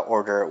bring about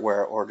order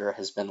where order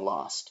has been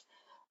lost.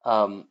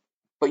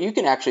 But you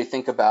can actually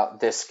think about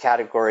this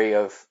category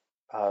of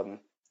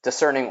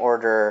discerning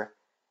order,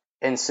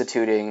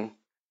 instituting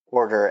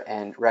order,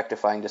 and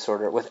rectifying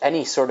disorder with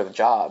any sort of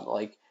job.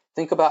 Like,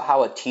 think about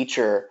how a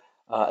teacher,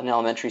 an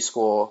elementary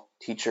school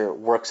teacher,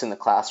 works in the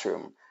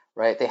classroom,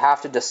 right? They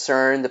have to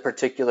discern the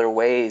particular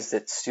ways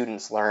that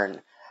students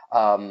learn.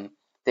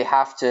 They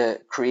have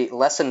to create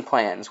lesson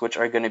plans which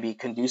are going to be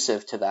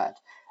conducive to that.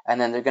 And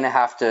then they're going to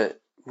have to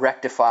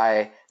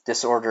rectify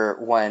disorder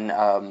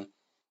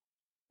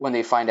when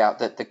they find out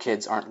that the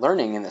kids aren't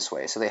learning in this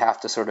way. So they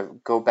have to sort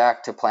of go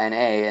back to plan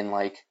A and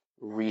like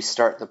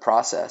restart the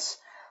process.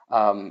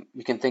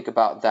 You can think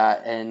about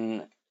that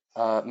in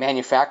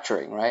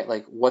manufacturing, right?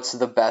 Like, what's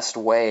the best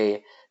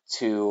way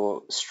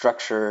to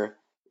structure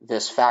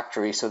this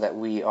factory so that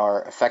we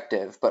are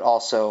effective, but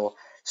also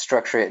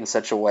structure it in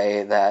such a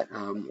way that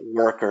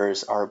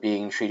workers are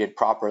being treated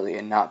properly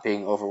and not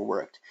being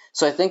overworked.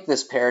 So I think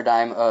this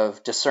paradigm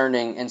of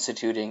discerning,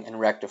 instituting, and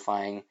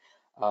rectifying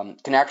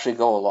can actually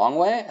go a long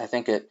way. I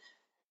think it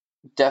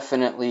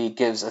definitely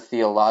gives a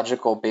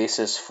theological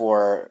basis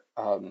for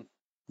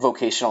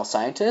vocational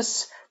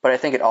scientists, but I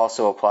think it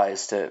also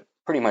applies to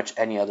pretty much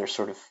any other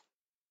sort of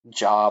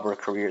job or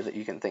career that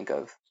you can think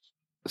of.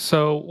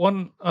 So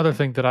one other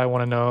thing that I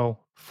want to know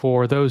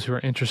for those who are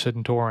interested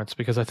in Torrance,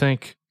 because I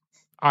think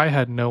I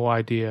had no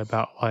idea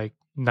about like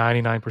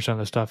 99% of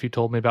the stuff you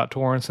told me about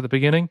Torrance at the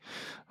beginning,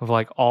 of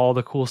like all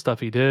the cool stuff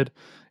he did.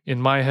 In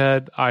my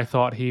head, I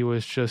thought he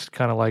was just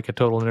kind of like a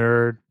total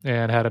nerd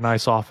and had a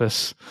nice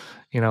office,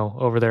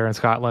 over there in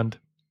Scotland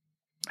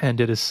and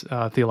did his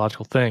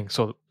theological thing.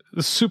 So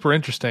it's super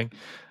interesting.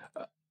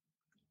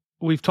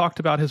 We've talked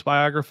about his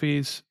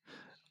biographies.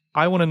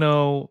 I want to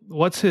know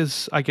what's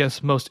his, I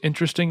guess, most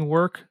interesting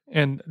work,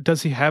 and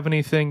does he have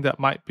anything that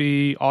might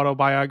be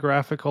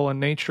autobiographical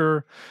in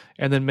nature?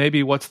 And then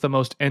maybe what's the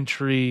most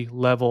entry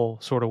level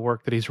sort of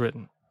work that he's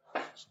written?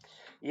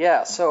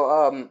 Yeah,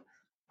 so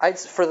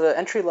For the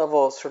entry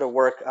level sort of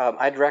work,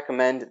 I'd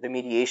recommend The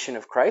Mediation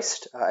of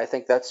Christ. I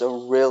think that's a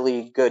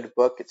really good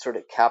book. It sort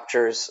of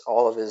captures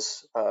all of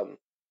his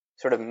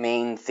sort of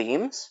main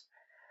themes.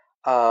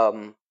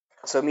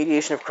 So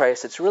Mediation of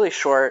Christ, it's really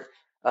short.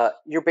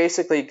 You're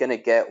basically going to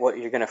get what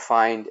you're going to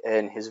find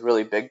in his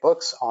really big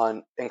books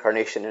on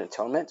incarnation and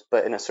atonement,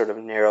 but in a sort of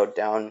narrowed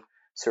down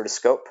sort of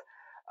scope.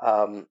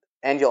 And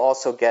you'll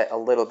also get a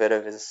little bit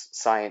of his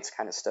science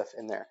kind of stuff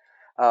in there.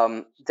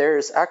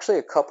 There's actually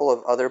a couple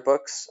of other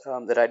books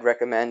that I'd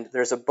recommend.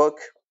 There's a book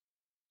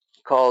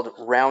called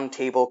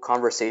Roundtable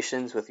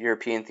Conversations with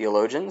European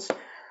Theologians.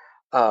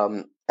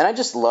 And I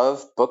just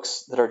love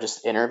books that are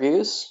just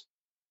interviews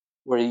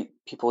where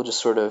people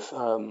just sort of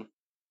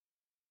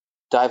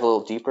dive a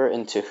little deeper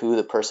into who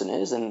the person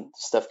is and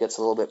stuff gets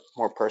a little bit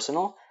more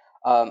personal.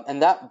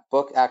 And that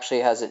book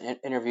actually has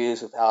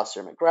interviews with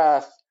Alistair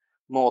McGrath,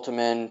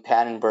 Moltmann,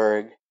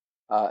 Pannenberg,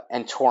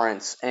 and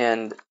Torrance.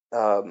 And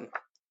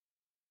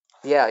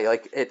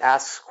like it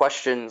asks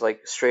questions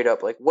like straight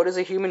up, like, what is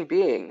a human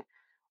being?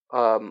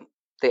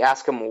 They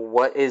ask him,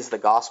 what is the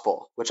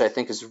gospel? Which I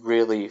think is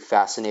really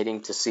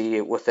fascinating to see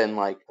within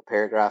like a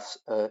paragraph,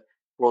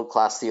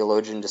 world-class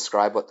theologian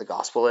describe what the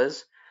gospel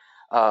is.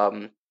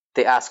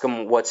 They ask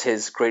him what's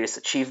his greatest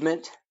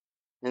achievement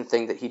and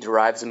thing that he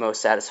derives the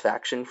most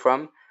satisfaction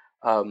from,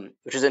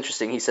 which is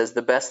interesting. He says,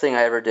 the best thing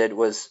I ever did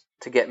was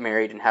to get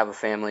married and have a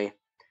family.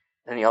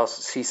 And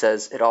he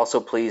says, it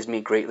also pleased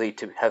me greatly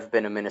to have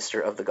been a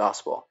minister of the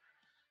gospel.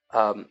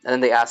 And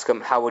then they ask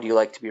him, how would you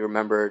like to be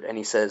remembered? And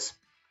he says,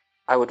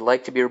 I would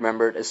like to be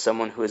remembered as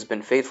someone who has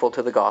been faithful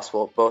to the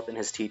gospel, both in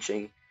his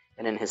teaching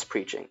and in his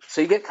preaching.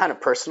 So you get kind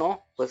of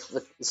personal with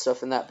the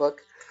stuff in that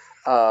book.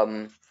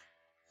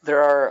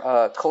 There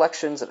are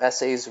collections of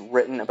essays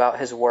written about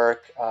his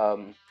work.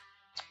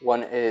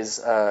 One is,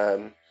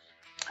 I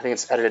think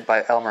it's edited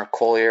by Elmer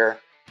Collier.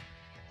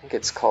 I think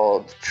it's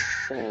called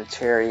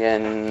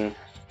Trinitarian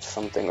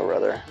something or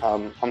other.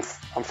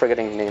 I'm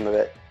forgetting the name of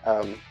it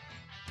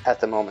at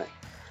the moment.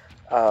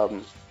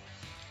 But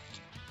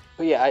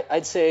yeah,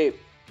 I'd say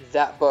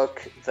that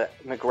book, the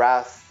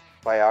McGrath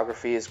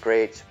biography, is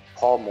great.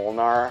 Paul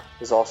Molnar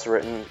has also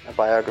written a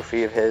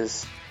biography of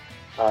his.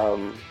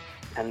 And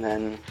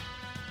then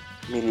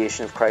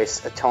Mediation of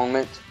Christ,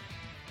 Atonement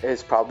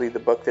is probably the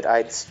book that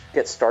I'd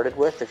get started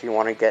with if you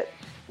want to get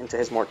into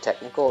his more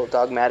technical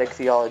dogmatic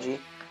theology.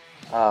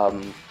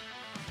 That's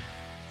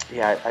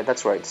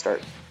where I'd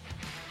start.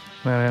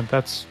 Man,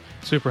 that's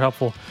super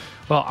helpful.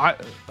 Well, I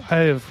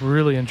have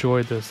really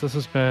enjoyed this. This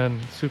has been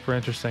super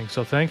interesting.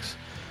 So thanks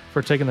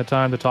for taking the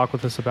time to talk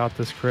with us about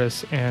this,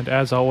 Chris. And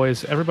as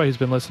always, everybody who's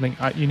been listening,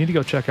 you need to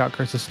go check out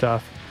Chris's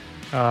stuff.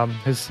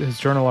 His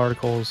journal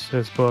articles,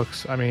 his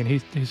books. I mean,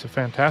 he's a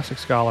fantastic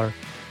scholar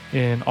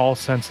in all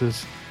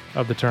senses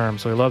of the term.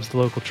 So he loves the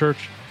local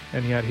church,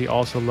 and yet he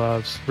also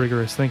loves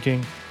rigorous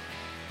thinking.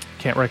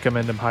 Can't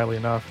recommend him highly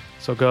enough.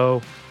 So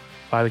go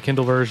buy the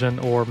Kindle version,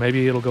 or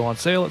maybe it'll go on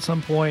sale at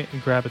some point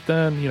and grab it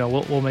then.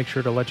 We'll make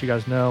sure to let you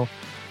guys know,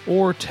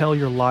 or tell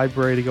your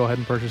library to go ahead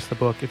and purchase the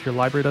book. If your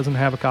library doesn't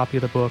have a copy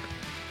of the book,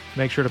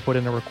 make sure to put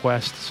in a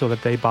request so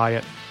that they buy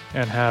it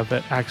and have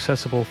it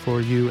accessible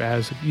for you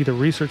as either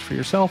research for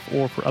yourself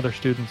or for other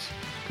students,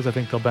 because I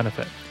think they'll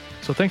benefit.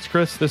 So thanks,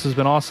 Chris. This has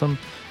been awesome.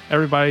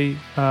 Everybody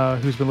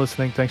who's been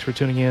listening, thanks for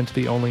tuning in to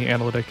the only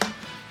analytic,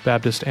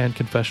 Baptist, and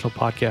confessional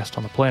podcast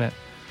on the planet.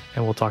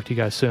 And we'll talk to you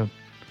guys soon.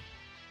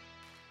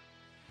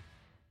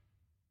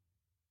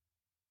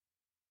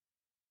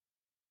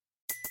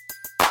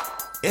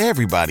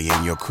 Everybody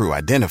in your crew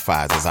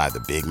identifies as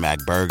either Big Mac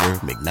Burger,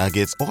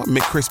 McNuggets, or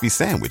McCrispy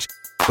Sandwich.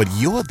 But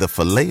you're the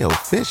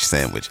Filet-O-Fish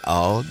Sandwich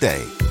all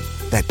day.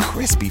 That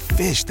crispy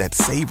fish, that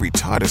savory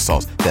tartar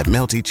sauce, that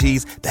melty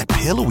cheese, that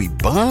pillowy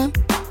bun.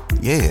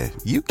 Yeah,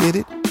 you get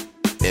it.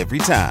 Every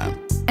time.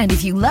 And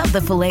if you love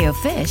the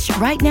Filet-O-Fish,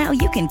 right now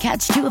you can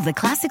catch two of the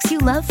classics you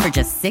love for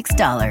just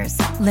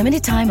 $6.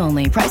 Limited time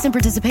only. Price and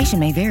participation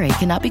may vary.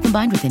 Cannot be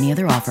combined with any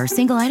other offer.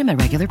 Single item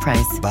at regular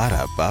price.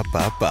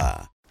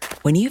 Ba-da-ba-ba-ba.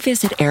 When you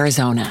visit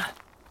Arizona,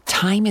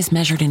 time is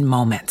measured in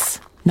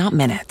moments, not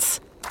minutes.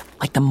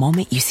 Like the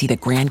moment you see the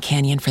Grand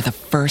Canyon for the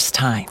first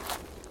time.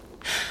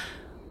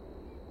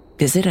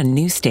 Visit a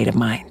new state of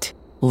mind.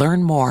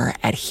 Learn more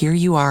at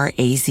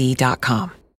hereyouareaz.com.